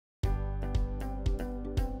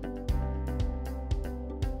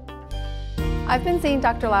I've been seeing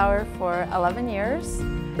Dr. Lauer for 11 years.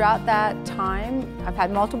 Throughout that time, I've had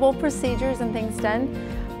multiple procedures and things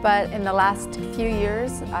done, but in the last few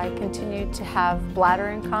years, I continued to have bladder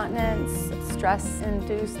incontinence,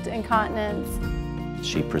 stress-induced incontinence.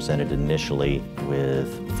 She presented initially with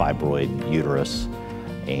fibroid uterus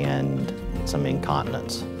and some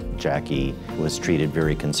incontinence. Jackie was treated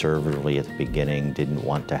very conservatively at the beginning, didn't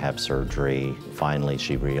want to have surgery. Finally,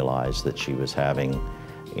 she realized that she was having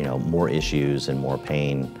more issues and more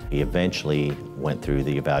pain. He eventually went through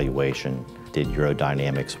the evaluation, did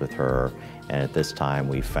urodynamics with her, and at this time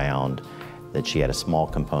we found that she had a small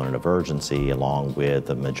component of urgency along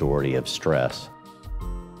with a majority of stress.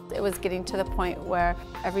 It was getting to the point where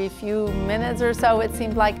every few minutes or so it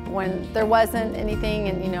seemed like when there wasn't anything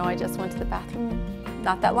and I just went to the bathroom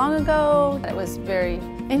not that long ago. It was very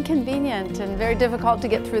inconvenient and very difficult to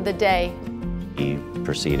get through the day. He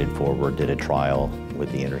proceeded forward, did a trial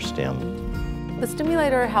with the InterStim. The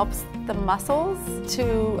stimulator helps the muscles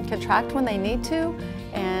to contract when they need to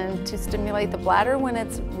and to stimulate the bladder when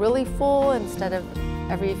it's really full instead of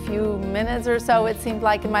every few minutes or so it seemed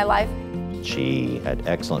like in my life. She had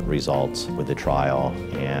excellent results with the trial,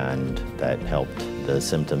 and that helped the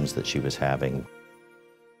symptoms that she was having.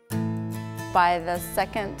 By the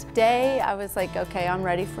second day, I was like, okay, I'm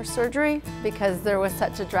ready for surgery because there was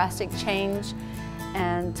such a drastic change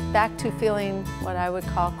and back to feeling what I would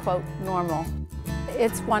call, quote, normal.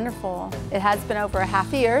 It's wonderful. It has been over a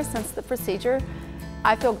half a year since the procedure.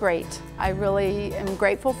 I feel great. I really am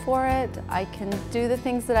grateful for it. I can do the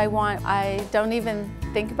things that I want. I don't even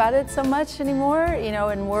think about it so much anymore,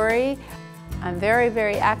 and worry. I'm very,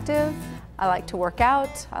 very active. I like to work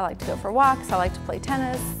out. I like to go for walks. I like to play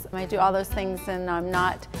tennis. I do all those things and I'm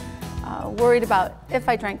not worried about if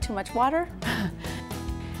I drank too much water.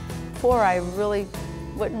 Before I really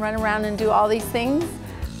wouldn't run around and do all these things,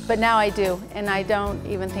 but now I do, and I don't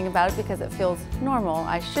even think about it because it feels normal.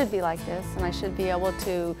 I should be like this, and I should be able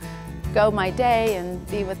to go my day and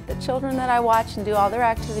be with the children that I watch and do all their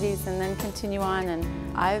activities and then continue on, and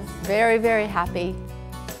I'm very, very happy.